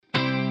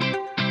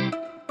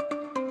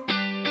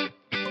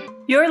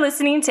You're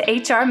listening to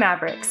HR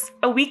Mavericks,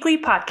 a weekly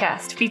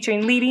podcast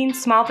featuring leading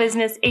small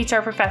business HR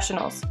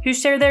professionals who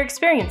share their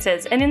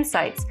experiences and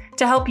insights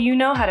to help you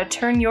know how to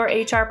turn your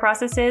HR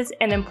processes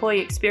and employee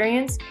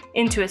experience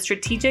into a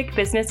strategic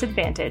business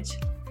advantage.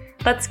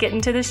 Let's get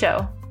into the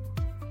show.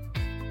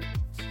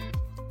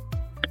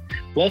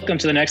 Welcome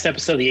to the next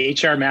episode of the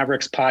HR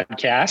Mavericks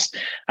podcast.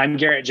 I'm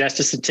Garrett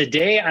Justice, and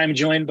today I'm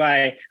joined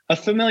by a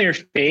familiar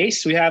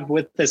face. We have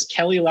with us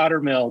Kelly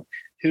Loudermilk,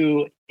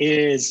 who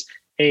is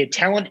a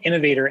talent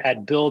innovator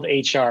at Build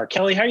HR.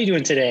 Kelly, how are you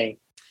doing today?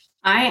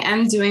 I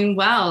am doing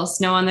well.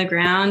 Snow on the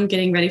ground,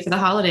 getting ready for the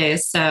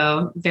holidays.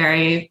 So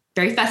very,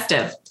 very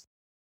festive.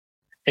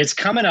 It's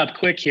coming up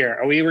quick here.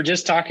 We were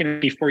just talking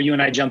before you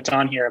and I jumped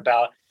on here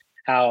about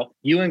how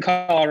you in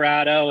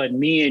Colorado and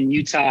me in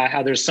Utah,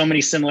 how there's so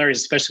many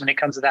similarities, especially when it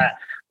comes to that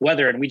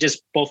weather. And we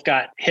just both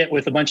got hit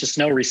with a bunch of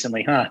snow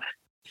recently, huh?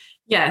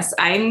 Yes,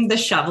 I'm the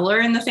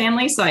shoveler in the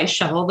family, so I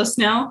shovel the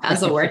snow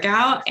as a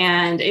workout,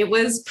 and it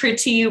was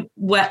pretty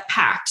wet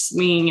packed,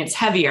 meaning it's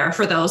heavier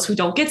for those who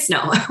don't get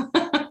snow.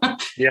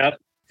 Yep.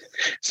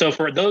 So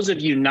for those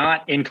of you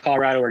not in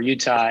Colorado or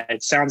Utah,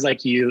 it sounds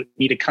like you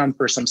need to come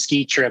for some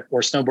ski trip or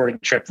snowboarding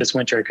trip this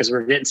winter because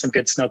we're getting some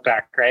good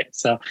snowpack, right?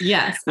 So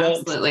yes,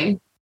 absolutely.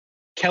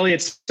 Kelly,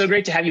 it's so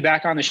great to have you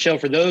back on the show.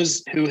 For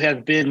those who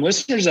have been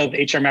listeners of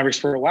HR Mavericks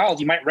for a while,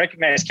 you might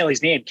recognize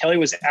Kelly's name. Kelly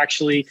was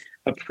actually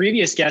a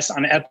previous guest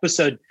on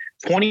episode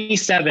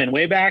 27,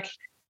 way back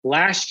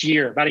last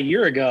year, about a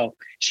year ago.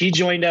 She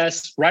joined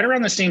us right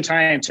around the same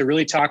time to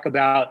really talk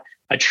about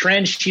a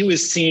trend she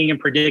was seeing and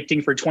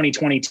predicting for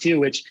 2022,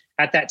 which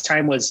at that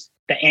time was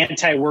the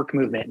anti-work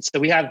movement.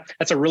 So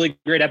that's a really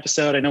great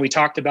episode. I know we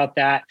talked about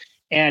that.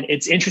 And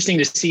it's interesting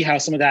to see how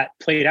some of that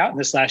played out in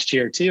this last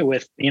year too,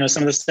 with,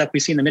 some of the stuff we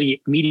see in the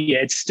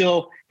media. It's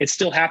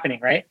still happening,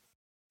 right?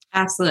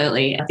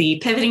 Absolutely. The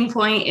pivoting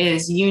point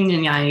is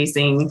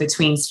unionizing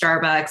between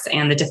Starbucks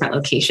and the different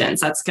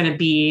locations. That's going to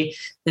be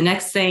the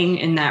next thing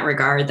in that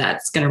regard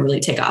that's going to really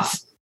take off.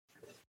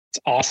 It's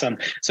awesome.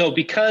 So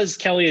because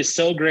Kelly is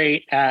so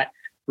great at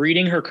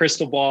reading her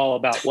crystal ball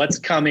about what's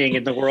coming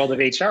in the world of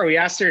HR, we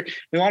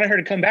wanted her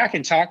to come back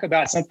and talk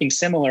about something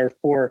similar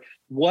for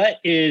what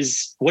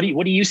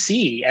do you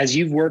see as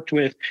you've worked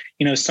with,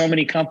 so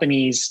many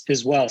companies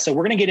as well. So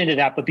we're going to get into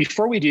that. But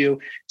before we do,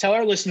 tell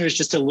our listeners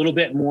just a little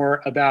bit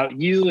more about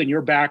you and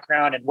your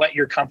background and what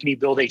your company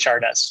Build HR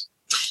does.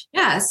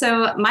 Yeah.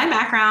 So my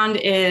background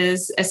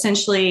is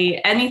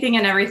essentially anything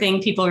and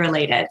everything people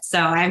related.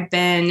 So I've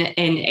been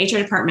in HR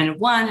department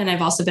of one, and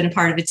I've also been a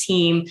part of a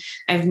team.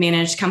 I've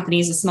managed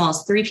companies as small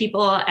as 3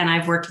 people, and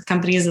I've worked with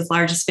companies as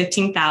large as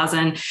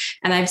 15,000.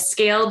 And I've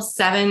scaled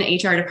 7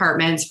 HR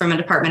departments from a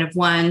department of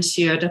 1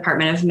 to a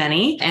department of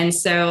many. And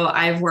so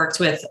I've worked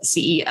with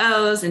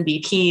CEOs and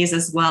VPs,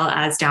 as well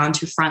as down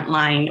to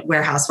frontline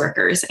warehouse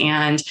workers,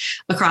 and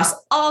across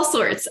all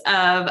sorts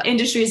of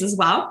industries as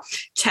well.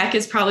 Tech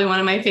is probably one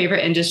of my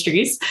favorite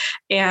industries.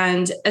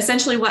 And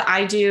essentially what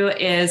I do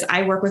is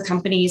I work with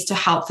companies to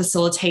help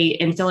facilitate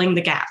in filling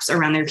the gaps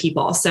around their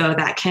people. So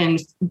that can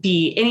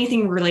be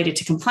anything related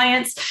to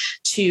compliance,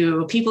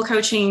 to people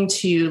coaching,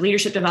 to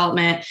leadership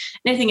development,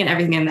 anything and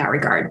everything in that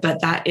regard.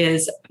 But that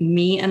is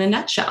me in a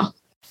nutshell.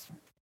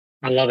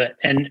 I love it.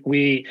 And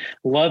we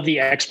love the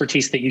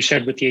expertise that you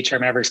shared with the HR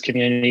Mavericks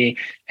community.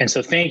 And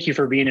so thank you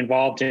for being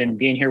involved and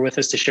being here with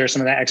us to share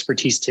some of that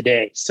expertise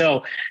today.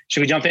 So should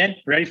we jump in?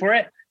 Ready for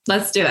it?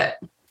 Let's do it.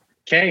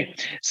 Okay.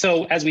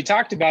 So as we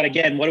talked about,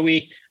 again, what do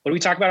we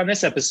talk about on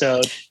this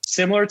episode?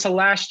 Similar to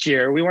last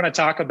year, we want to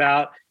talk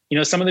about,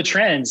 some of the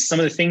trends,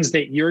 some of the things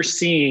that you're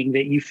seeing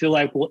that you feel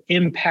like will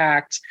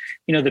impact,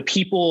 the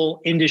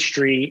people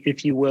industry,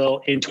 if you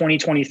will, in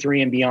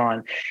 2023 and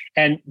beyond.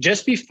 And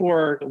just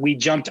before we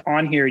jumped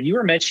on here, you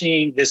were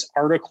mentioning this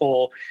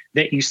article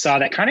that you saw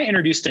that kind of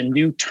introduced a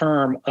new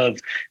term of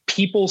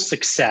people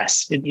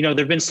success. And,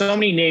 there've been so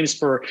many names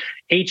for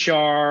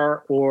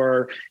HR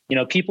or,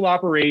 people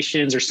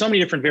operations, or so many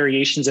different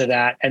variations of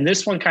that. And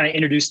this one kind of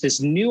introduced this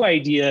new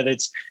idea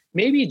that's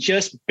maybe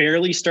just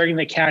barely starting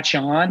to catch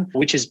on,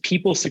 which is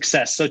people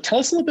success. So tell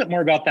us a little bit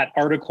more about that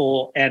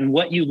article and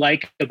what you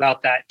like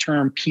about that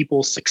term,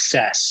 people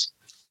success.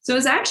 So it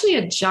was actually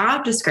a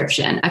job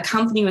description. A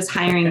company was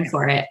hiring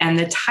for it, and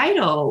the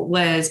title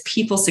was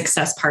People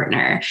Success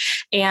Partner.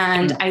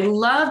 And I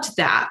loved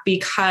that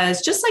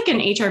because just like an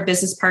HR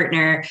business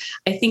partner,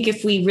 I think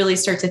if we really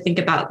start to think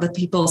about the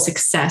people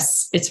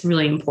success, it's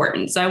really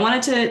important. So I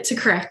wanted to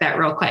correct that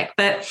real quick.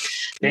 But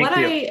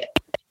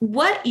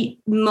what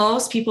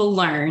most people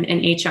learn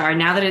in HR,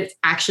 now that it's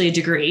actually a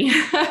degree,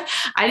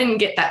 I didn't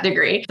get that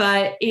degree,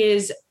 but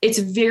it's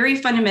very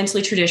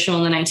fundamentally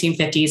traditional in the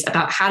 1950s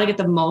about how to get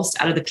the most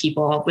out of the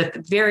people with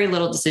very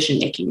little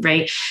decision-making,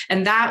 right?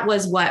 And that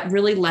was what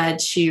really led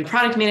to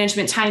product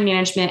management, time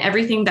management,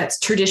 everything that's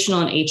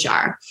traditional in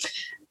HR.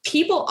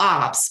 People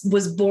ops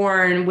was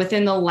born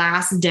within the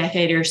last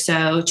decade or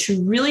so to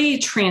really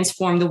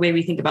transform the way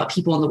we think about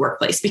people in the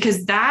workplace,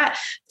 because that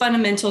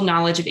fundamental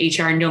knowledge of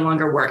HR no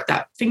longer worked.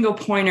 That finger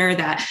pointer,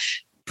 that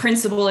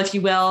principle, if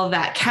you will,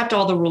 that kept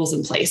all the rules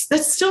in place.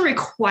 That's still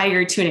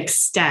required to an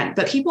extent,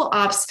 but people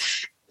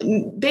ops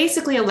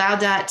basically allowed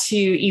that to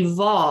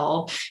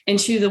evolve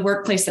into the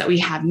workplace that we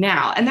have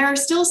now. And there are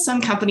still some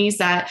companies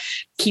that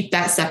keep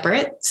that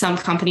separate. Some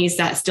companies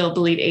that still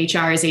believe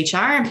HR is HR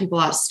and people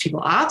ops is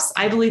people ops.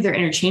 I believe they're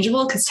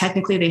interchangeable because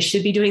technically they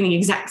should be doing the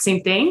exact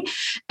same thing.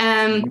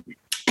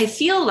 I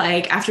feel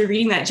like after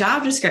reading that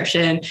job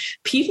description,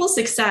 people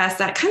success,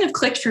 that kind of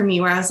clicked for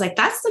me where I was like,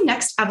 that's the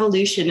next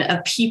evolution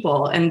of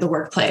people in the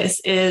workplace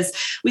is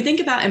we think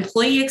about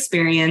employee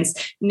experience.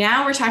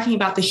 Now we're talking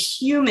about the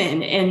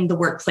human in the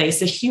workplace,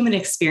 the human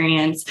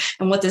experience,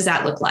 and what does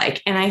that look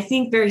like? And I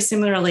think very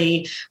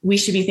similarly, we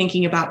should be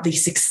thinking about the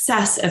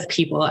success of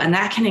people. And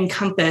that can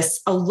encompass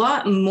a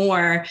lot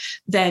more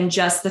than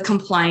just the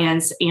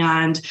compliance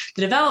and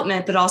the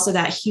development, but also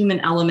that human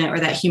element or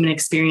that human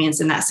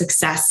experience and that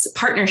success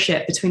partnership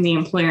between the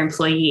employer and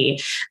employee.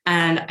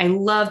 And I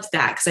loved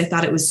that because I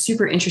thought it was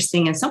super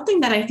interesting and something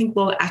that I think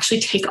will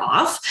actually take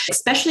off,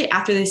 especially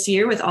after this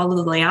year with all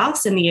of the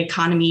layoffs and the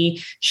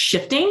economy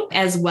shifting,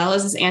 as well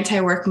as this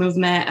anti-work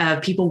movement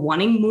of people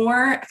wanting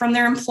more from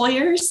their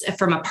employers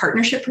from a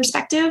partnership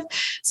perspective.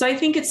 So I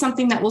think it's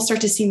something that we'll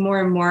start to see more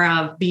and more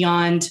of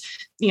beyond,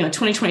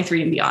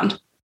 2023 and beyond.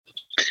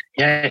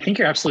 Yeah, I think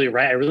you're absolutely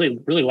right. I really,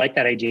 really like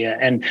that idea.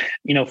 And,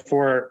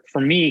 for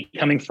me,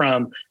 coming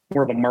from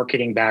more of a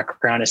marketing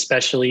background,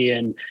 especially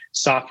in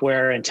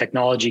software and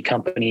technology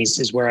companies,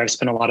 is where I've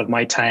spent a lot of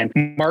my time.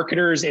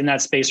 Marketers in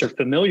that space are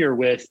familiar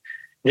with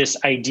this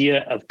idea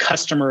of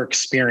customer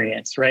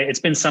experience, right? It's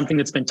been something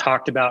that's been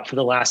talked about for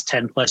the last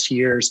 10 plus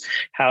years,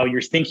 how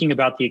you're thinking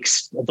about the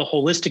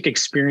holistic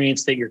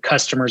experience that your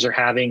customers are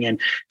having and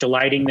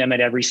delighting them at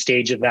every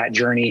stage of that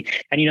journey.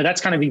 And, that's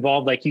kind of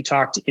evolved, like you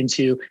talked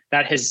into,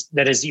 that has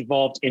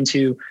evolved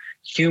into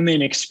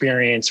human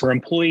experience or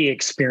employee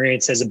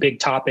experience as a big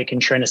topic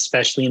and trend,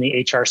 especially in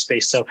the HR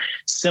space. So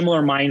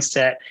similar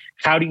mindset.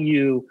 How do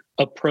you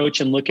approach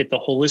and look at the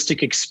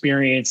holistic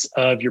experience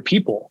of your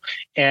people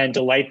and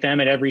delight them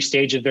at every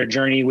stage of their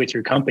journey with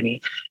your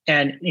company?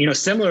 And,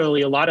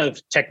 similarly, a lot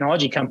of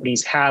technology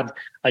companies have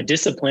a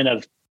discipline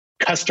of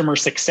customer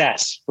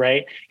success,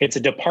 right? It's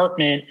a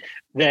department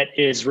that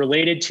is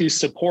related to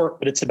support,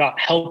 but it's about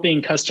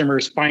helping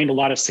customers find a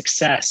lot of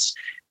success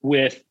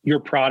with your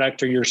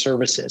product or your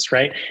services,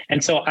 right?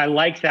 And so I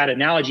like that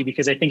analogy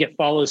because I think it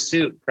follows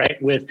suit,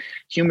 right? With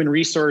human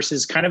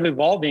resources kind of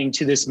evolving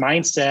to this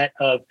mindset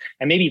of,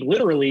 and maybe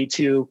literally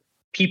to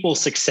people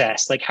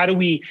success. Like, how do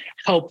we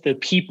help the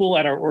people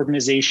at our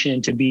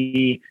organization to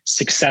be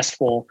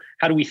successful?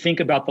 How do we think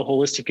about the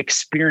holistic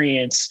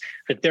experience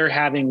that they're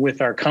having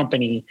with our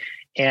company?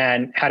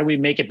 And how do we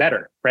make it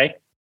better, right?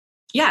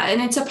 Yeah.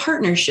 And it's a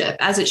partnership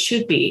as it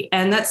should be.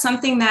 And that's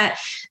something that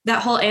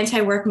whole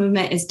anti-work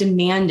movement is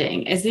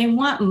demanding, is they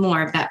want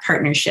more of that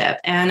partnership.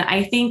 And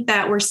I think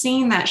that we're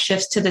seeing that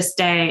shift to this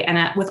day.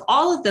 And with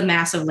all of the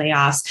massive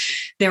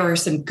layoffs, there were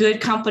some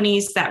good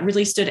companies that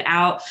really stood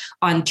out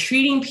on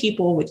treating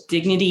people with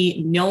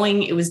dignity,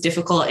 knowing it was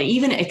difficult, and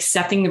even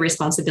accepting the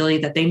responsibility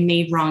that they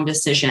made wrong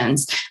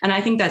decisions. And I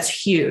think that's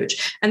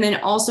huge. And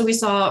then also we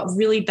saw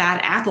really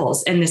bad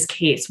apples in this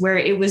case where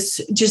it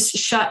was just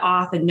shut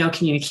off and no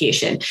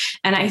communication.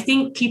 And I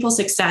think people's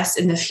success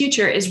in the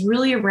future is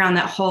really around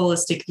that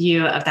holistic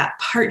view of that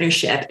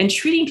partnership and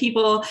treating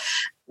people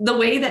the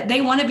way that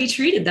they want to be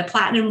treated, the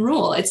platinum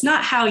rule. It's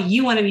not how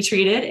you want to be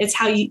treated, it's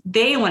how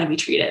they want to be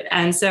treated.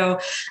 And so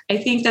I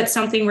think that's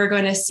something we're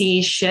going to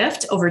see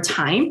shift over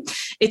time.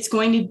 It's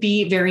going to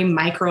be very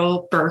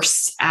micro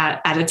bursts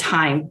at a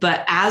time.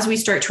 But as we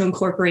start to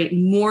incorporate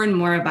more and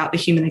more about the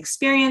human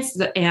experience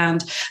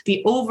and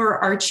the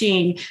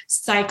overarching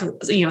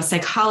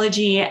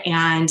psychology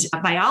and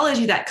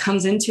biology that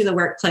comes into the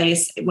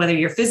workplace, whether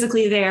you're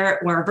physically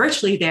there or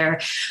virtually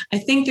there, I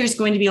think there's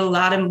going to be a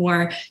lot of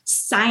more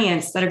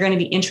science that are going to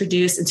be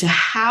introduced into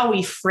how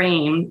we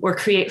frame or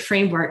create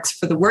frameworks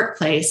for the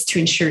workplace to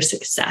ensure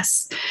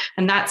success.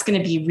 And that's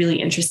going to be really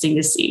interesting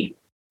to see.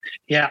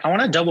 Yeah, I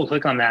want to double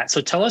click on that.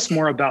 So tell us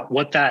more about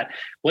what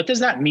does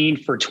that mean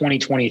for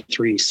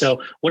 2023?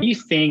 So what do you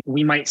think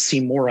we might see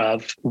more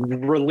of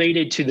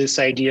related to this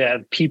idea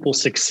of people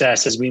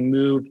success as we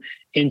move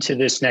into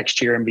this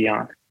next year and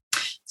beyond?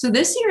 So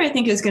this year, I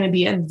think, is going to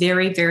be a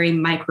very, very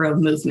micro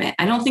movement.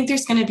 I don't think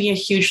there's going to be a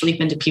huge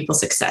leap into people's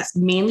success,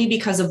 mainly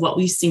because of what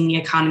we've seen the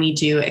economy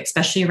do,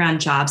 especially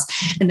around jobs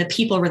and the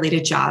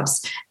people-related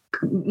jobs.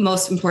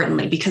 Most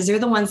importantly, because they're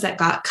the ones that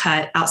got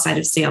cut outside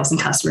of sales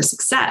and customer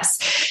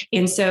success.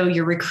 And so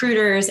your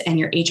recruiters and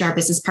your HR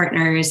business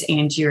partners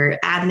and your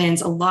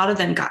admins, a lot of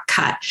them got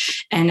cut.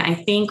 And I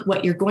think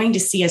what you're going to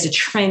see as a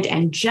trend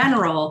in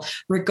general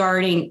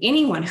regarding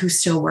anyone who's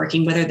still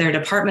working, whether they're a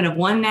department of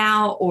one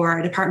now or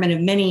a department of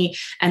many,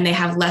 and they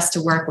have less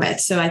to work with.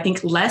 So I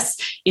think less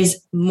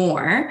is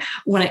more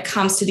when it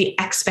comes to the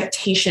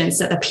expectations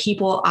that the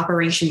people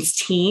operations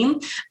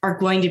team are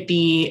going to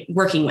be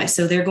working with.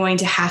 So they're going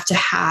to have to to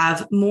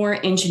have more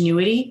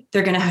ingenuity.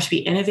 They're going to have to be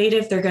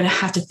innovative. They're going to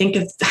have to think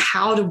of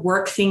how to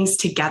work things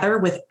together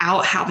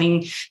without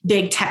having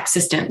big tech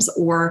systems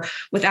or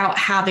without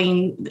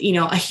having,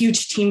 a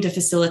huge team to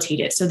facilitate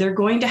it. So they're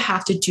going to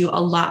have to do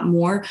a lot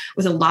more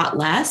with a lot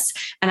less.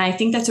 And I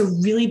think that's a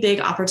really big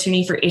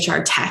opportunity for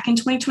HR tech in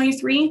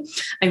 2023.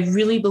 I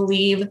really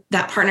believe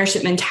that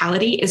partnership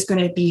mentality is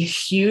going to be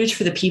huge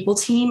for the people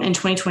team in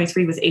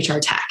 2023 with HR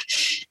tech.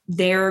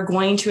 They're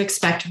going to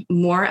expect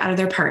more out of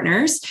their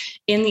partners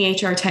in the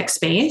HR tech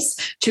space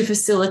to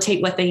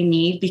facilitate what they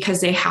need because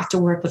they have to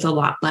work with a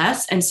lot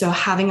less. And so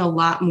having a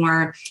lot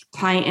more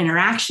client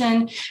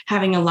interaction,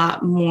 having a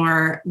lot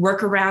more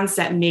workarounds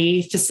that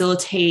may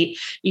facilitate,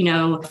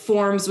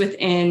 forms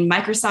within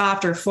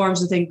Microsoft or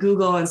forms within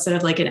Google instead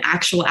of like an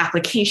actual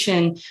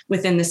application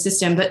within the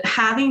system, but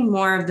having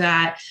more of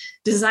that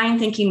design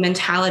thinking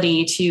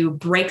mentality to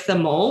break the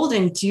mold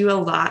and do a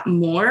lot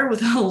more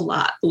with a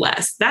lot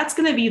less. That's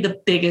going to be the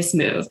biggest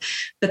move.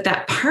 But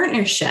that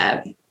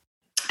partnership,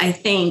 I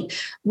think,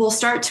 will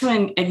start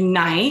to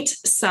ignite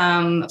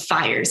some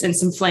fires and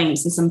some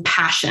flames and some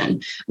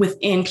passion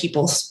within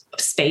people's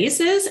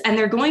spaces. And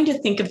they're going to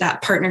think of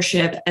that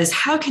partnership as,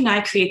 how can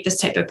I create this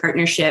type of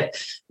partnership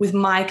with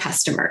my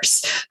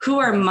customers? Who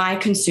are my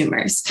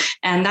consumers?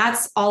 And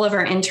that's all of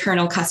our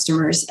internal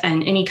customers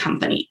in any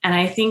company. And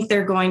I think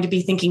they're going to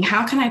be thinking,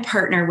 how can I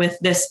partner with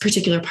this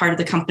particular part of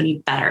the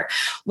company better?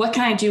 What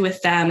can I do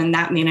with them and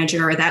that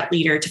manager or that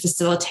leader to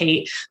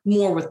facilitate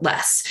more with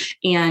less?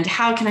 And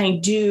how can I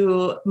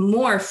do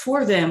more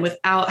for them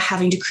without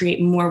having to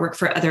create more work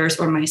for others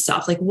or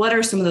myself? Like, what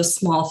are some of those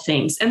small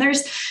things? And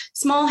there's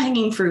small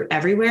hanging fruit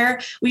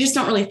everywhere. We just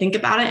don't really think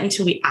about it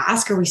until we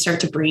ask or we start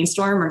to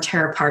brainstorm or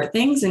tear apart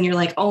things. And you're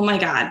like, oh my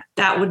God,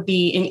 that would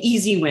be an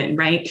easy win,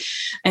 right?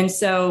 And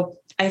so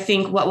I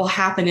think what will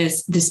happen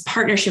is this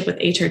partnership with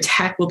HR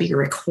tech will be a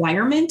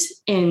requirement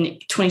in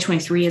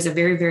 2023 as a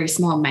very, very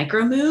small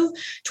micro move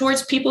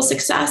towards people's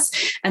success.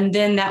 And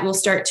then that will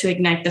start to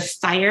ignite the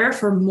fire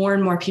for more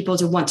and more people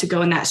to want to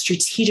go in that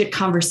strategic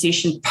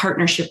conversation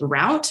partnership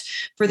route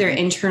for their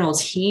internal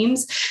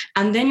teams.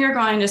 And then you're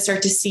going to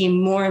start to see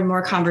more and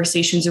more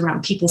conversations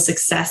around people's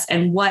success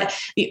and what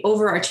the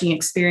overarching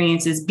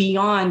experience is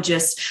beyond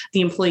just the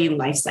employee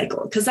life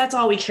cycle, because that's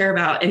all we care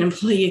about in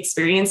employee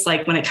experience,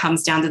 like when it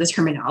comes down to the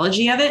terminology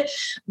of it,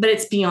 but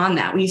it's beyond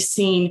that. We've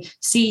seen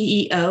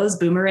CEOs,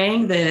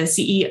 Boomerang, the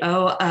CEO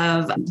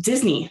of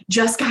Disney,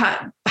 just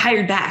got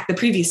hired back, the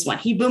previous one.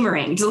 He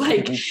boomeranged.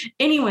 Like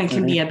anyone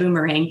can be a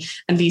boomerang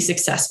and be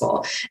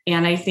successful.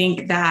 And I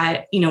think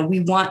that, we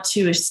want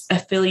to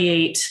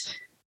affiliate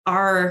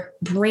our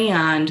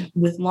brand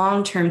with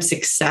long-term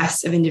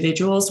success of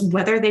individuals,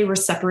 whether they were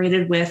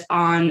separated with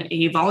on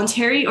a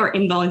voluntary or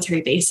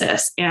involuntary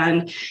basis.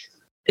 And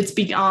it's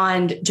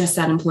beyond just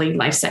that employee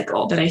life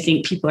cycle that I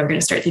think people are going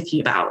to start thinking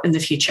about in the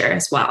future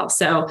as well.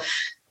 So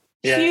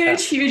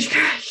huge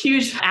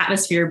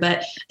atmosphere,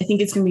 but I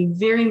think it's going to be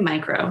very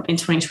micro in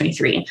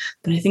 2023.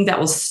 But I think that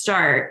will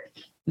start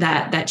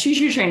that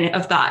choo-choo train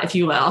of thought, if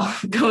you will,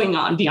 going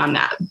on beyond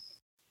that.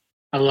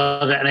 I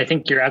love that. And I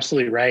think you're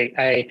absolutely right.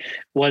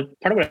 Part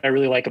of what I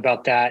really like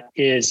about that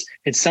is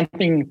it's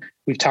something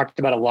we've talked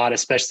about a lot,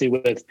 especially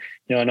with,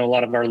 I know a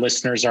lot of our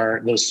listeners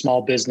are those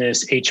small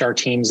business HR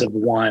teams of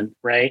one,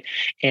 right?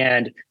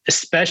 And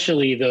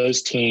especially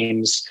those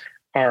teams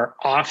are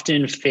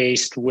often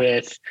faced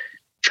with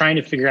trying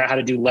to figure out how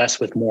to do less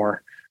with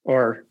more,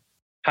 or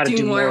how to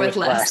do more with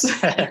less.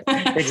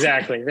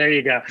 Exactly. There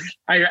you go.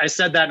 I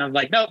said that and I'm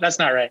like, no, that's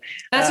not right.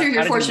 That's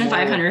your Fortune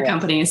 500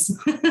 companies.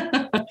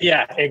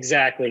 Yeah,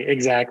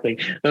 exactly.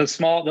 Those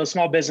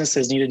small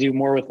businesses need to do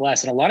more with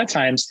less. And a lot of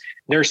times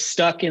they're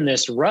stuck in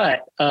this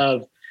rut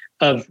of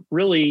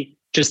really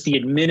just the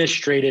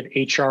administrative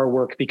HR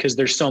work because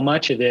there's so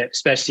much of it,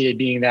 especially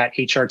being that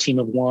HR team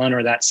of one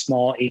or that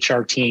small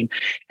HR team.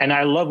 And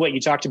I love what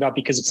you talked about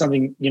because it's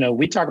something,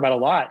 we talk about a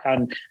lot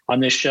on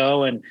this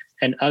show and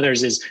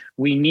others, is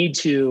we need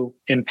to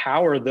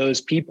empower those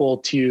people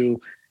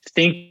to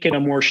think at a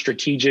more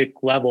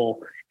strategic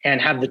level and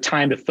have the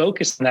time to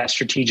focus on that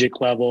strategic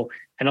level.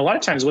 And a lot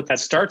of times what that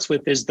starts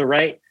with is the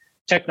right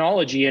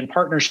technology and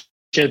partnerships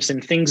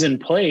and things in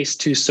place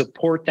to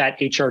support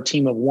that HR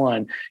team of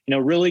one.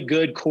 Really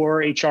good core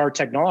HR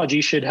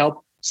technology should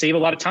help save a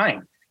lot of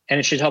time, and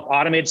it should help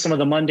automate some of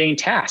the mundane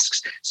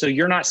tasks. So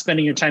you're not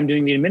spending your time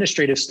doing the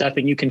administrative stuff,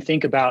 and you can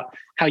think about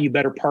how you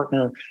better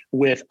partner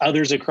with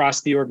others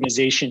across the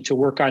organization to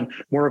work on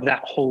more of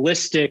that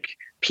holistic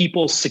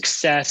people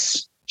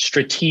success,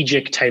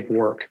 strategic type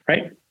work,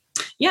 right?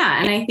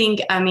 Yeah. And I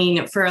think,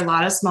 for a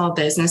lot of small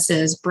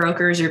businesses,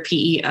 brokers or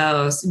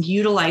PEOs,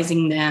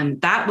 utilizing them,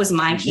 that was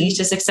my key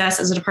to success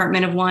as a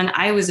department of one.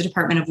 I was a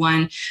department of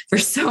one for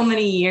so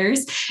many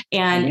years,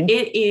 and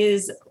it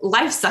is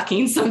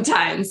life-sucking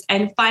sometimes.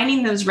 And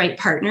finding those right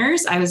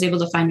partners, I was able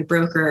to find a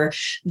broker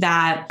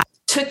that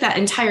took that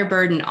entire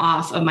burden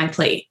off of my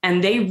plate,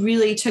 and they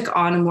really took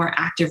on a more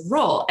active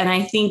role. And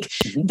I think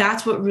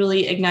that's what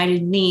really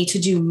ignited me to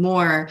do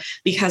more,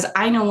 because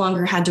I no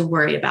longer had to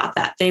worry about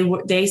that.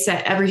 They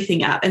set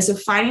everything up. And so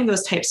finding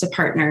those types of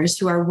partners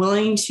who are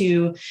willing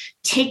to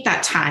take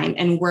that time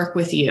and work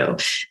with you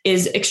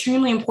is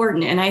extremely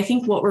important. And I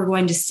think what we're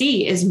going to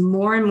see is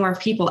more and more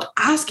people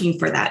asking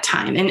for that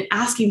time and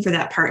asking for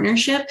that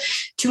partnership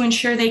to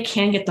ensure they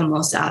can get the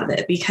most out of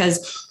it.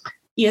 Because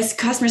yes,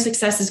 customer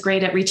success is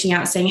great at reaching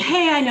out and saying,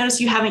 hey, I noticed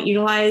you haven't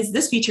utilized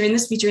this feature and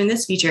this feature and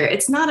this feature.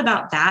 It's not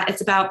about that.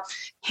 It's about,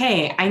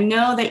 hey, I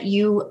know that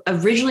you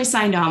originally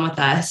signed on with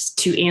us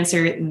to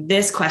answer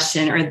this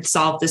question or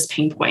solve this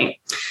pain point.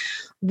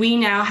 We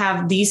now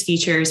have these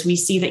features. We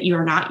see that you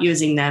are not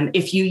using them.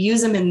 If you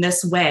use them in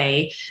this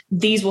way,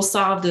 these will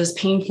solve those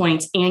pain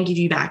points and give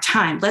you back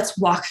time. Let's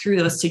walk through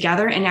those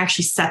together and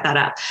actually set that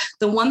up.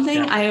 The one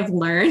thing I have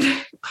learned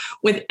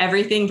with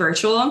everything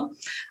virtual,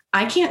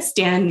 I can't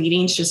stand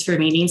meetings just for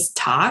meetings to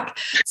talk.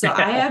 So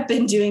I have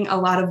been doing a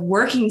lot of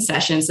working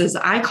sessions, as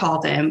I call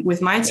them, with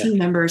my team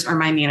members or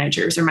my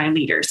managers or my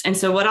leaders. And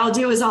so what I'll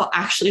do is I'll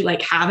actually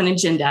have an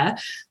agenda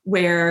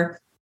where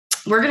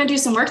we're going to do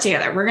some work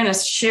together. We're going to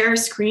share a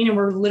screen and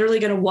we're literally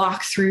going to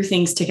walk through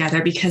things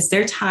together, because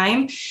their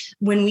time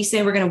when we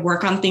say we're going to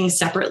work on things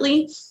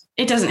separately,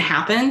 it doesn't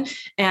happen.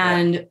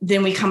 And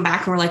then we come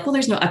back and we're like, well,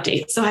 there's no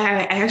update. So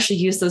I actually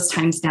use those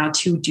times now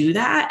to do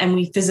that. And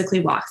we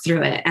physically walk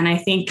through it. And I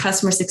think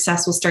customer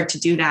success will start to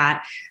do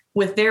that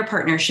with their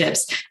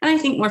partnerships. And I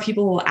think more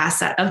people will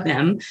ask that of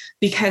them,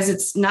 because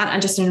it's not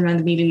just around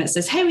the meeting that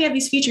says, hey, we have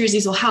these features,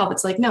 these will help.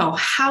 It's like, no,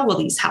 how will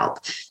these help?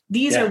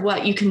 These are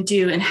what you can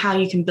do and how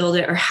you can build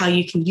it or how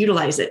you can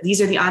utilize it.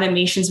 These are the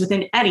automations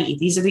within Eddy.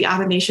 These are the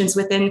automations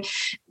within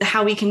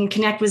how we can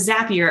connect with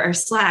Zapier or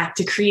Slack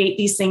to create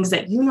these things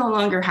that you no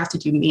longer have to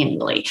do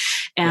manually.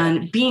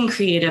 And being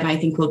creative, I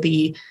think, will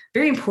be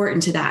very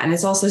important to that. And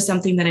it's also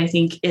something that I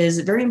think is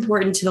very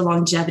important to the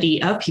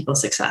longevity of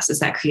people's success, is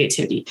that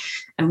creativity.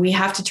 And we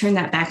have to turn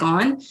that back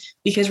on,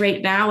 because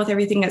right now with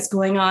everything that's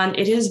going on,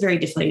 it is very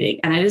deflating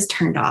and it is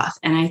turned off.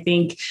 And I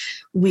think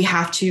we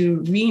have to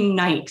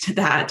reignite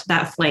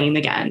that flame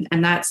again.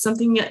 And that's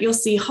something that you'll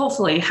see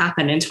hopefully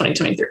happen in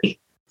 2023.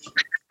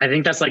 I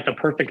think that's like the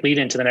perfect lead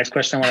into the next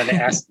question I wanted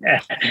to ask,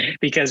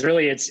 because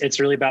really it's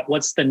really about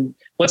what's then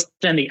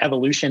the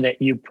evolution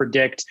that you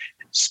predict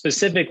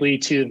specifically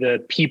to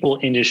the people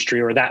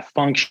industry or that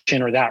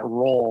function or that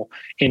role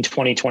in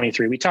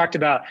 2023. We talked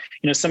about,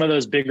 some of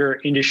those bigger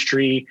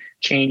industry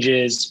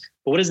changes,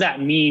 but what does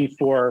that mean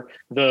for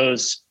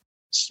those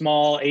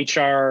small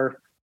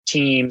HR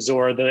teams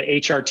or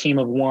the HR team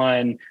of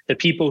one, the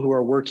people who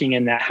are working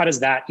in that? How does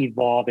that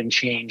evolve and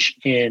change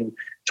in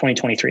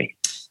 2023?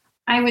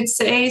 I would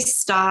say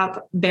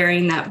stop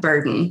bearing that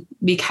burden,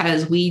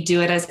 because we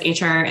do it as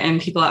HR and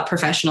people at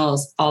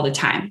professionals all the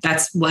time.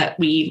 That's what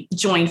we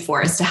join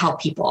for, is to help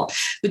people.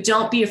 But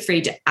don't be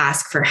afraid to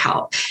ask for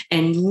help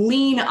and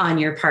lean on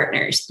your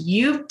partners.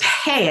 You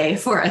pay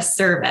for a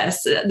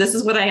service. This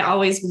is what I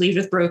always believe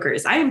with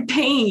brokers. I am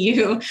paying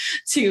you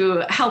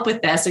to help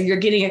with this, or you're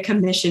getting a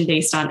commission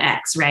based on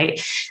X,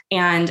 right?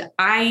 And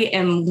I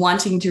am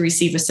wanting to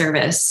receive a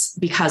service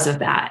because of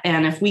that.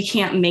 And if we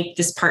can't make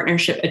this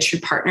partnership a true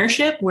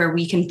partnership where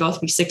we can both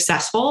be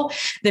successful,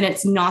 then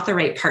it's not the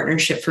right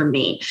partnership for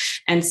me.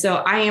 And so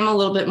I am a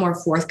little bit more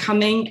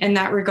forthcoming in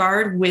that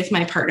regard with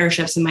my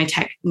partnerships and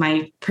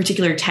my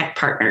particular tech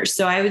partners.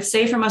 So I would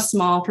say, from a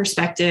small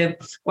perspective,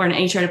 or an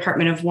HR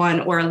department of one,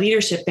 or a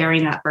leadership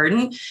bearing that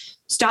burden,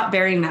 stop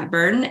bearing that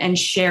burden and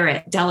share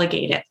it,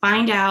 delegate it,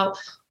 find out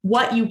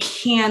what you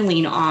can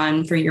lean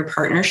on for your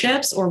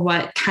partnerships, or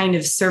what kind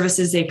of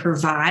services they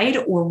provide,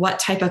 or what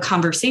type of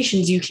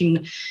conversations you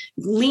can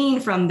lean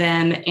from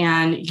them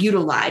and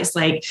utilize.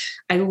 Like,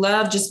 I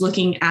love just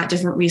looking at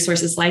different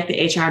resources like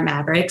the HR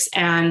Mavericks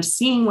and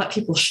seeing what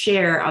people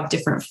share of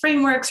different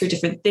frameworks or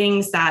different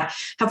things that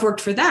have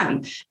worked for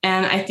them.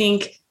 And I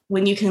think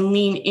when you can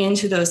lean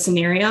into those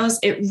scenarios,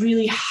 it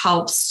really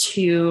helps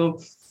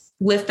to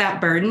lift that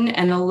burden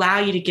and allow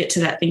you to get to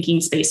that thinking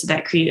space, or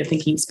that creative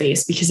thinking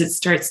space, because it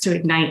starts to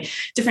ignite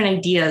different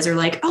ideas, or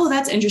like, oh,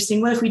 that's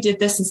interesting. What if we did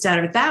this instead?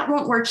 Or that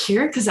won't work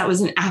here because that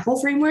was an Apple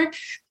framework,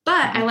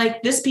 but I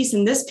like this piece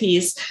and this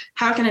piece.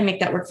 How can I make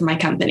that work for my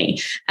company?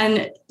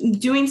 And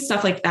doing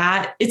stuff like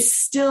that, it's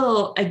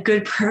still a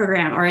good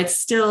program, or it's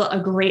still a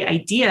great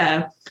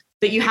idea,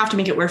 but you have to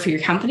make it work for your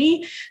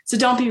company. So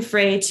don't be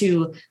afraid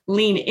to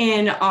lean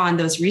in on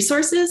those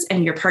resources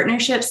and your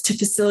partnerships to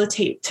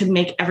facilitate, to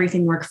make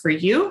everything work for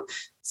you.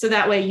 So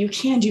that way you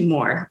can do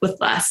more with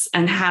less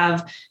and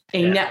have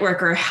a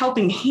network or a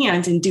helping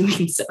hand in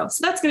doing so.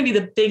 So that's going to be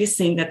the biggest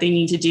thing that they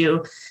need to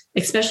do,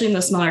 especially in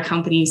those smaller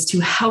companies,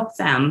 to help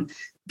them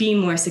be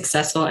more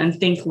successful and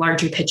think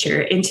larger picture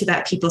into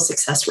that people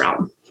success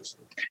realm.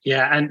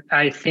 Yeah. And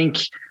I think,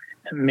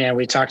 man,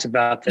 we talked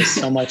about this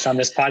so much on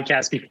this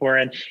podcast before,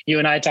 and you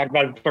and I talked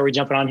about it before we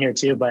jump on here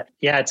too. But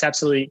yeah,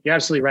 you're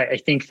absolutely right. I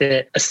think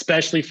that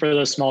especially for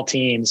those small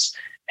teams,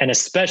 and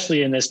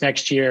especially in this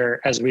next year,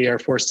 as we are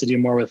forced to do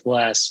more with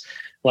less,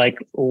 like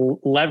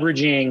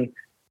leveraging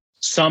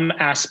some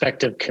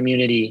aspect of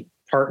community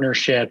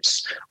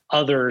partnerships,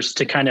 others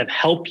to kind of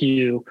help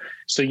you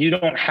so you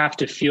don't have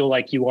to feel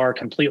like you are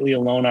completely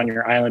alone on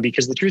your island.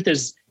 Because the truth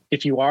is,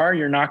 if you are,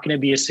 you're not going to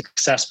be as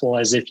successful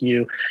as if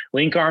you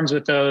link arms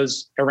with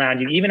those around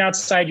you, even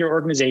outside your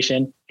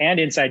organization and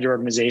inside your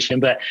organization,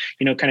 but,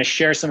 kind of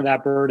share some of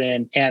that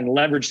burden and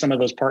leverage some of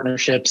those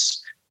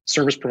partnerships,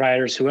 service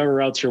providers,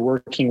 whoever else you're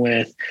working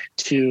with,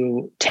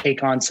 to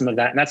take on some of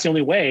that. And that's the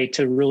only way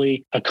to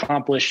really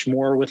accomplish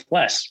more with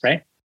less,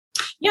 right?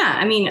 Yeah.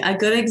 I mean, a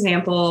good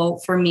example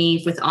for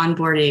me with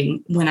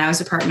onboarding, when I was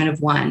a department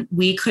of one,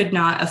 we could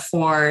not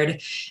afford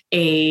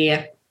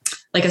a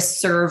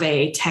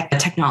survey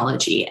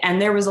technology.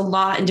 And there was a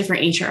lot in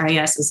different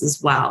HRISs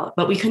as well,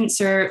 but we couldn't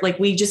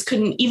we just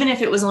couldn't, even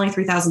if it was only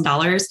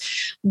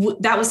 $3,000,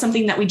 that was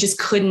something that we just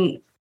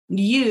couldn't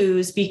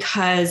use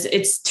because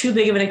it's too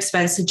big of an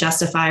expense to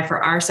justify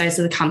for our size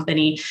of the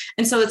company.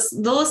 And so it's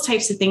those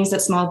types of things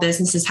that small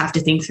businesses have to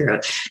think through.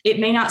 It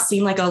may not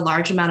seem like a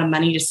large amount of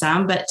money to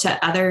some, but to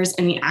others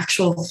in the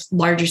actual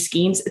larger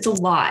schemes, it's a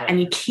lot and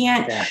you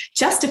can't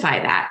justify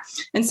that.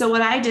 And so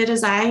what I did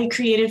is I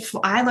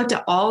looked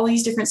at all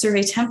these different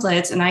survey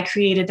templates and I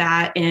created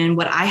that in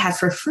what I had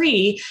for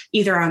free,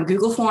 either on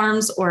Google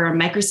Forms or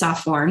Microsoft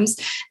Forms,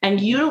 and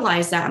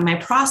utilized that in my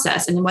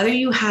process. And whether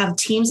you have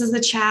Teams as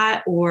the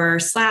chat or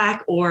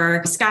Slack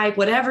or Skype,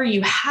 whatever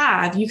you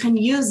have, you can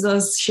use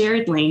those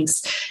shared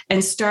links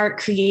and start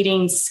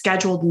creating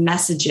scheduled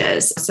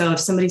messages. So if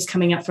somebody's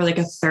coming up for like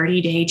a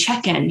 30-day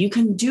check-in, you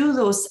can do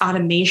those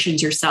automations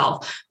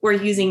yourself, or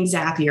using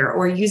Zapier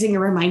or using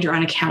a reminder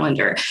on a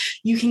calendar.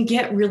 You can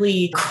get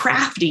really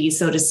crafty,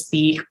 so to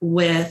speak,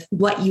 with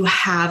what you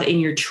have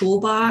in your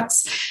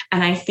toolbox.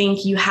 And I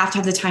think you have to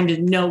have the time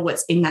to know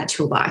what's in that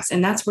toolbox.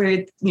 And that's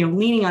where,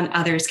 leaning on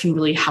others can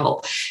really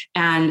help.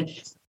 And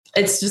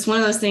it's just one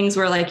of those things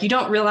where you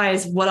don't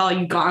realize what all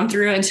you've gone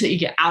through until you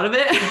get out of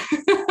it.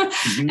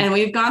 Mm-hmm. And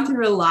we've gone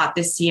through a lot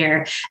this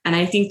year. And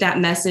I think that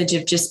message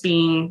of just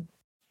being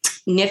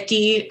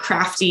nifty,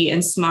 crafty,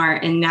 and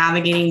smart and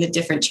navigating the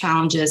different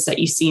challenges that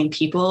you see in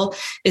people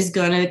is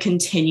going to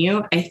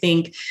continue. I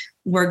think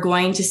we're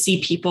going to see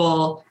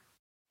people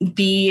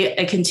be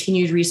a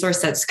continued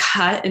resource that's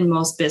cut in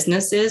most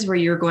businesses, where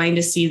you're going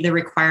to see the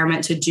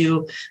requirement to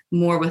do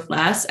more with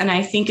less. And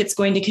I think it's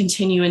going to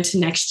continue into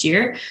next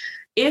year.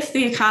 If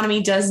the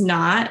economy does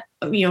not,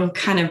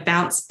 kind of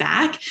bounce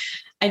back,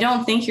 I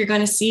don't think you're going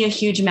to see a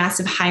huge,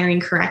 massive hiring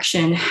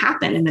correction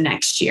happen in the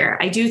next year.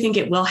 I do think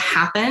it will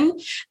happen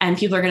and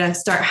people are going to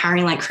start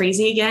hiring like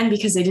crazy again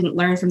because they didn't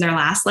learn from their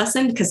last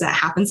lesson, because that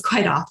happens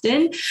quite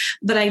often.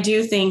 But I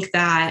do think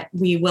that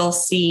we will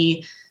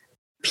see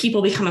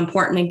people become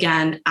important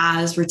again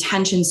as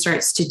retention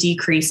starts to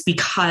decrease,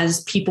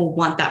 because people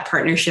want that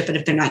partnership. And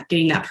if they're not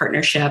getting that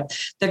partnership,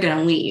 they're going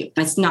to leave.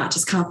 It's not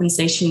just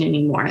compensation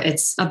anymore.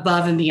 It's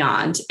above and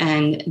beyond.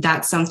 And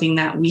that's something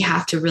that we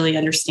have to really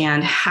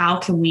understand. How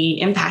can we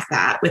impact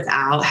that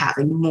without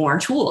having more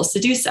tools to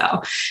do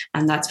so?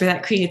 And that's where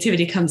that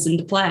creativity comes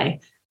into play.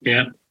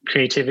 Yeah.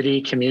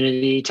 Creativity,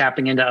 community,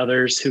 tapping into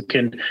others who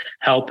can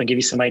help and give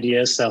you some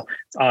ideas. So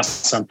it's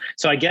awesome.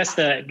 So I guess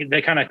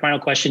the kind of final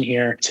question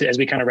here as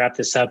we kind of wrap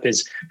this up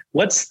is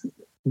what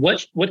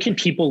can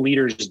people,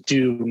 leaders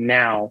do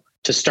now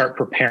to start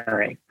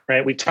preparing,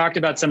 right? We've talked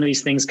about some of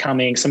these things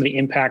coming, some of the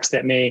impacts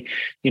that may,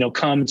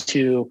 come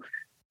to,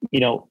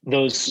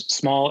 those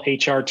small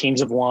HR teams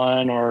of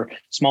one or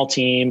small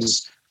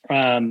teams.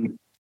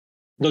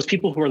 Those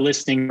people who are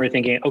listening are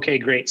thinking, okay,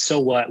 great. So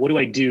what? What do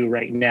I do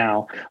right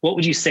now? What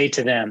would you say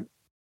to them?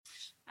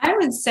 I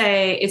would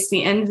say it's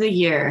the end of the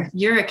year.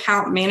 Your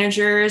account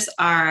managers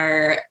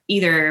are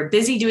either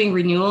busy doing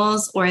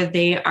renewals or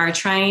they are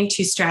trying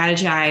to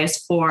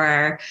strategize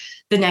for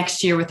the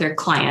next year with their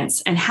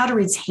clients and how to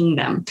retain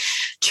them.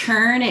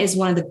 Churn is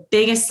one of the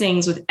biggest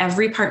things with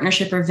every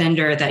partnership or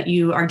vendor that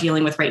you are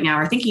dealing with right now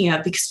or thinking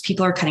of, because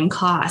people are cutting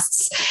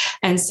costs.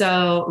 And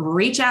so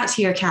reach out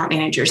to your account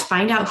managers,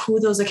 find out who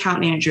those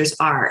account managers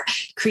are,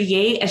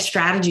 create a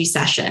strategy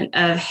session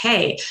of,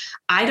 hey,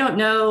 I don't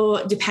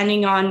know,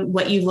 depending on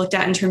what you've looked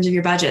at in terms of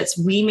your budgets,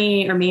 we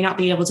may or may not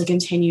be able to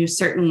continue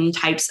certain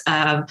types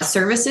of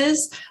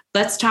services.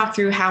 Let's talk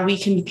through how we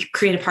can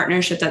create a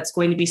partnership that's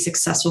going to be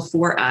successful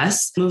for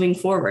us moving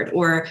forward.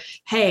 Or,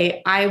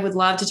 hey, I would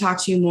love to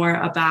talk to you more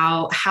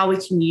about how we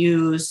can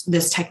use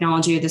this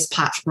technology or this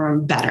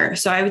platform better.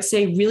 So I would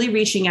say really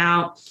reaching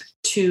out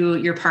to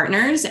your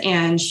partners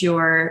and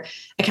your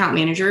account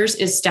managers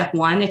is step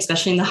one,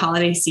 especially in the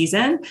holiday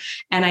season.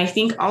 And I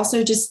think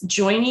also just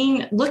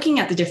looking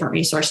at the different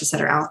resources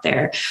that are out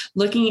there,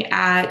 looking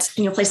at,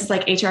 places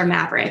like HR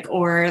Maverick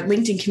or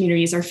LinkedIn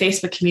communities or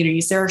Facebook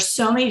communities. There are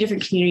so many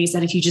different communities opportunities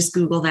that if you just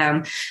Google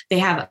them, they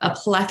have a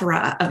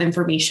plethora of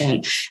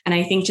information. And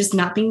I think just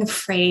not being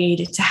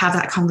afraid to have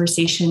that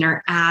conversation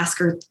or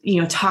ask or,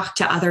 talk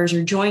to others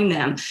or join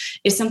them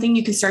is something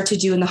you can start to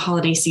do in the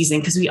holiday season,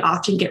 because we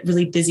often get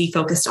really busy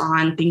focused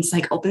on things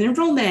like open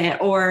enrollment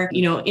or,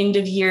 end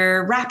of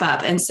year wrap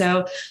up. And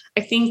so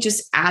I think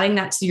just adding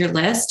that to your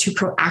list to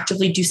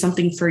proactively do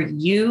something for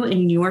you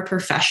in your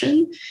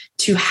profession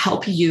to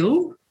help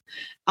you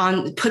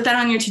put that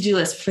on your to-do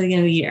list for the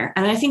end of the year.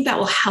 And I think that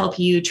will help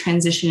you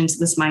transition into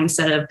this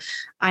mindset of,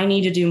 I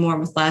need to do more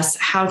with less.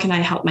 How can I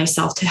help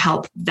myself to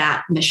help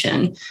that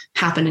mission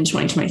happen in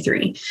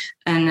 2023?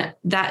 And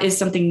that is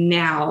something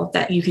now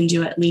that you can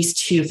do at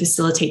least to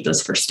facilitate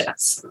those first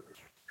steps.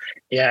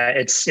 Yeah,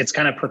 it's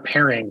kind of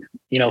preparing,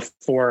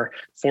 for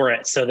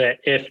it, so that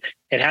if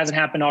it hasn't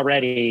happened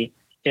already,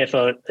 if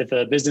a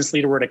business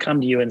leader were to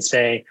come to you and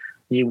say,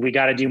 we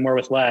got to do more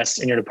with less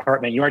in your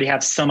department, you already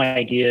have some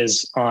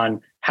ideas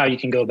on how you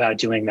can go about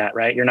doing that,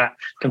 right? You're not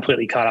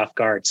completely caught off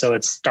guard. So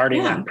it's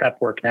starting that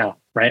prep work now,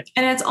 right?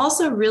 And it's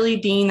also really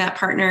being that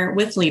partner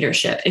with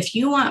leadership. If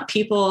we want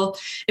people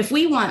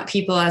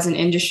as an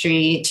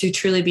industry to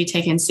truly be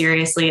taken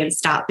seriously and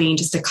stop being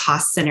just a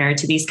cost center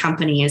to these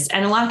companies,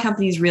 and a lot of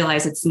companies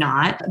realize it's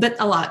not, but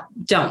a lot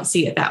don't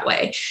see it that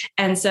way.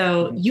 And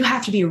so you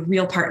have to be a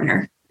real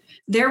partner.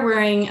 They're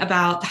worrying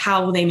about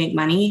how they make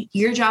money.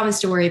 Your job is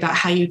to worry about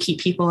how you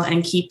keep people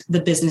and keep the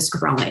business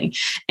growing.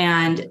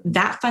 And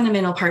that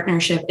fundamental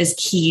partnership is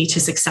key to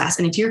success.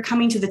 And if you're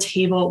coming to the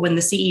table when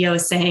the CEO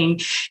is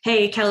saying,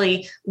 hey,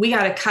 Kelly, we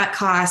got to cut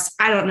costs.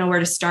 I don't know where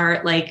to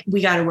start.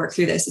 We got to work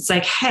through this. It's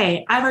like,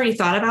 hey, I've already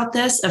thought about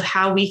this, of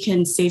how we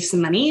can save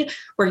some money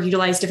or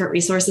utilize different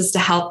resources to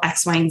help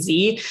X, Y, and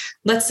Z.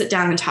 Let's sit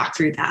down and talk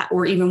through that,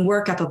 or even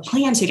work up a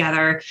plan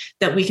together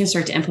that we can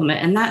start to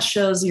implement. And that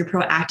shows your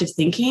proactive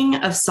thinking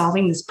of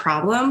solving this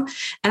problem.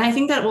 And I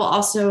think that will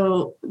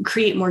also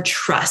create more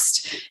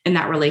trust in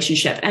that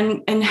relationship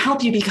and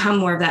help you become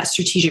more of that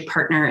strategic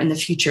partner in the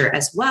future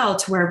as well,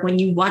 to where when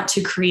you want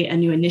to create a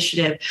new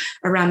initiative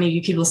around maybe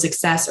people's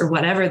success or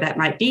whatever that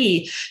might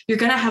be, you're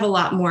going to have a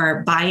lot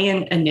more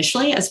buy-in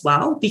initially as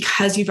well,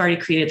 because you've already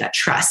created that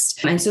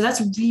trust. And so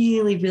that's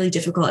really, really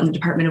difficult in the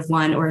department of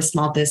one or a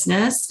small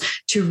business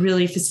to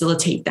really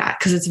facilitate that,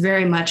 because it's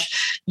very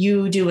much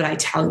you do what I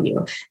tell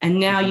you. And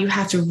now you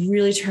have to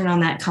really turn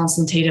on that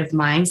consultative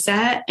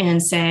mindset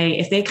and say,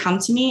 if they come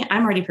to me,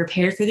 I'm already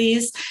prepared for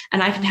these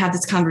and I can have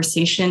this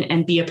conversation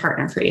and be a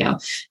partner for you.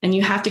 And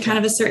you have to kind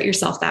of assert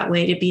yourself that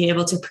way to be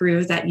able to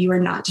prove that you are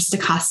not just a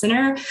cost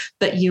center,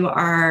 but you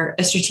are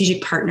a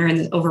strategic partner in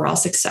the overall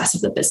success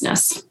of the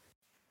business.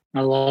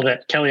 I love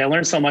it. Kelly, I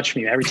learned so much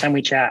from you every time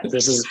we chat.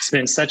 It's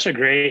been such a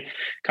great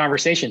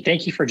conversation.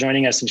 Thank you for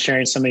joining us and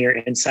sharing some of your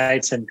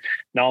insights and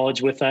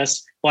knowledge with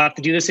us. We'll have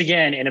to do this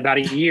again in about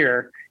a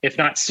year, if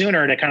not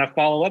sooner, to kind of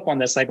follow up on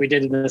this like we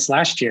did in this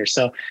last year.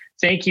 So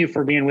thank you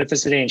for being with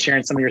us today and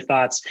sharing some of your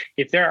thoughts.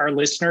 If there are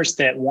listeners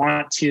that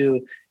want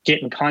to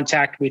get in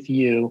contact with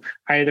you,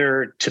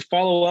 either to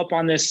follow up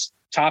on this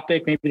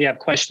topic, maybe they have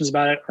questions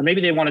about it, or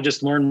maybe they want to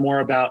just learn more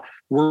about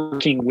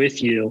working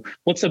with you,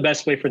 what's the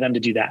best way for them to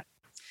do that?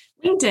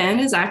 LinkedIn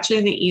is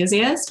actually the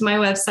easiest. My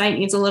website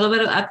needs a little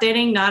bit of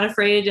updating, not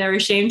afraid or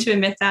ashamed to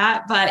admit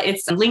that, but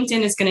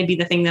LinkedIn is going to be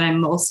the thing that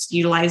I'm most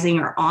utilizing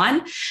or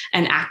on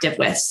and active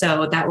with.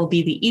 So that will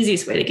be the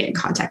easiest way to get in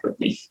contact with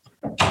me.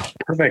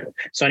 Perfect.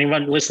 So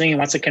anyone listening who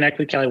wants to connect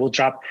with Kelly, we'll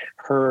drop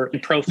her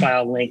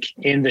profile link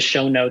in the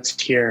show notes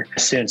here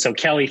soon. So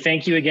Kelly,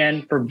 thank you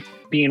again for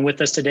being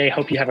with us today.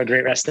 Hope you have a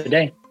great rest of the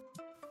day.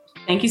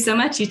 Thank you so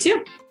much. You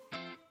too.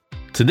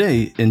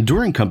 Today,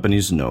 enduring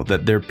companies know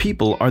that their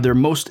people are their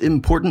most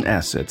important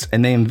assets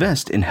and they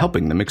invest in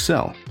helping them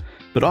excel.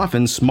 But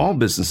often, small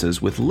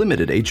businesses with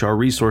limited HR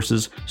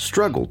resources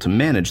struggle to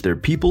manage their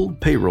people,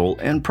 payroll,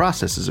 and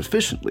processes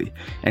efficiently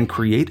and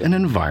create an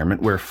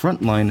environment where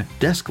frontline,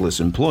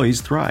 deskless employees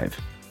thrive.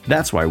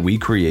 That's why we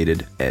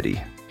created Eddy.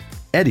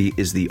 Eddy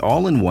is the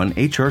all-in-one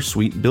HR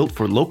suite built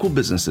for local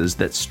businesses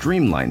that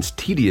streamlines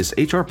tedious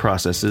HR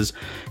processes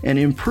and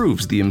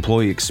improves the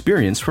employee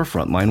experience for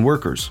frontline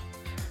workers.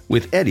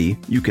 With Eddy,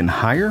 you can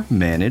hire,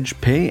 manage,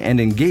 pay, and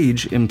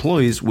engage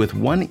employees with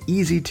one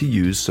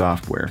easy-to-use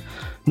software.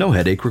 No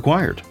headache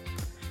required.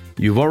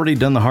 You've already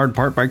done the hard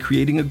part by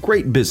creating a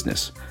great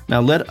business.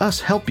 Now let us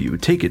help you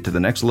take it to the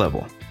next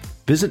level.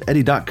 Visit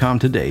Eddy.com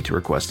today to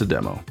request a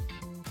demo.